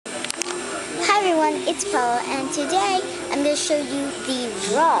everyone, it's Paula, and today I'm going to show you the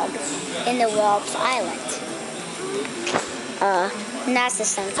rug in the Wallops Island. NASA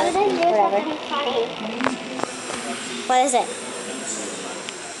sensor, whatever. What is it?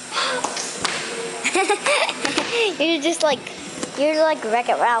 You're like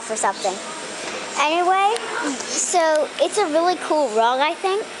Wreck-It Ralph or something. Anyway, so it's a really cool rug, I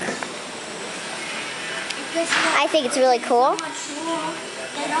think. I think it's really cool.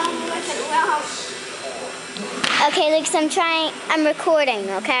 Okay, look, so I'm recording,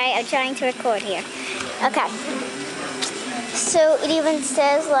 okay? I'm trying to record here. Okay. So it even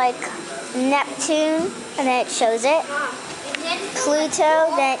says like Neptune, and then it shows it.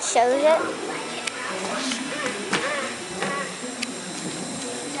 Pluto, then it shows it.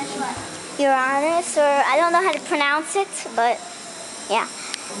 Uranus, or I don't know how to pronounce it, but yeah.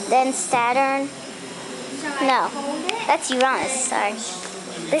 Then Saturn. No, that's Uranus, sorry.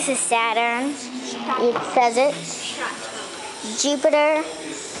 This is Saturn. It says it. Jupiter.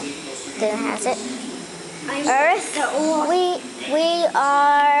 Then it has it. Earth. We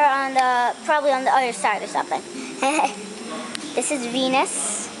are probably on the other side or something. This is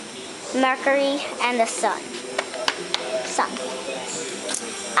Venus, Mercury, and the Sun.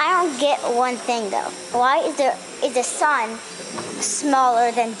 I don't get one thing though. Why is the Sun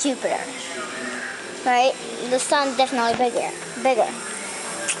smaller than Jupiter? Right? The Sun's definitely bigger.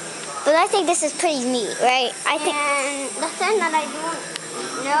 But I think this is pretty neat, right? And the thing that I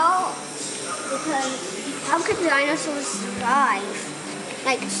don't know, because how could dinosaurs survive?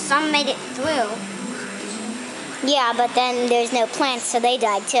 Like, some made it through. Yeah, but then there's no plants, so they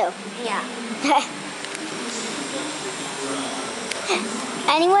died too. Yeah.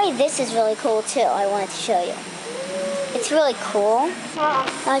 Anyway, this is really cool too. I wanted to show you. It's really cool. I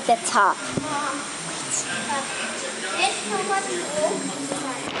like the top.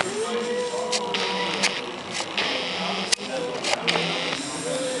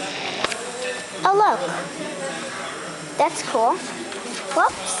 Oh look, that's cool.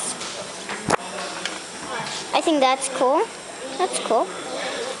 Whoops. I think that's cool. That's cool.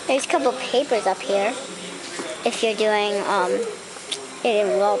 There's a couple papers up here. If you're doing it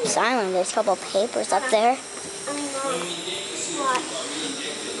in Wallops Island, there's a couple papers up there.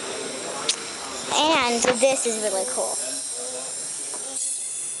 And this is really cool.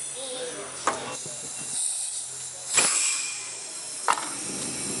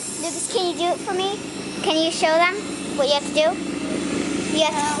 Lucas, can you do it for me? Can you show them what you have to do? You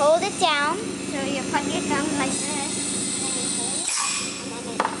have to hold it down. So you put your thumb like this.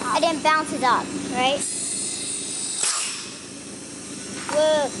 And then bounce it up, right?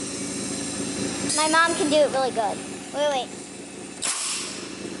 Whoa. My mom can do it really good. Wait.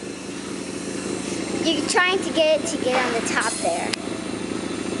 You're trying to get it to get on the top there.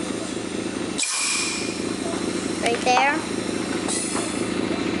 Right there.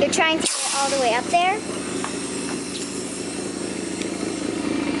 You're trying to get it all the way up there.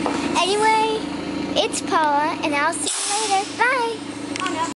 Anyway, it's Paula, and I'll see you later. Bye.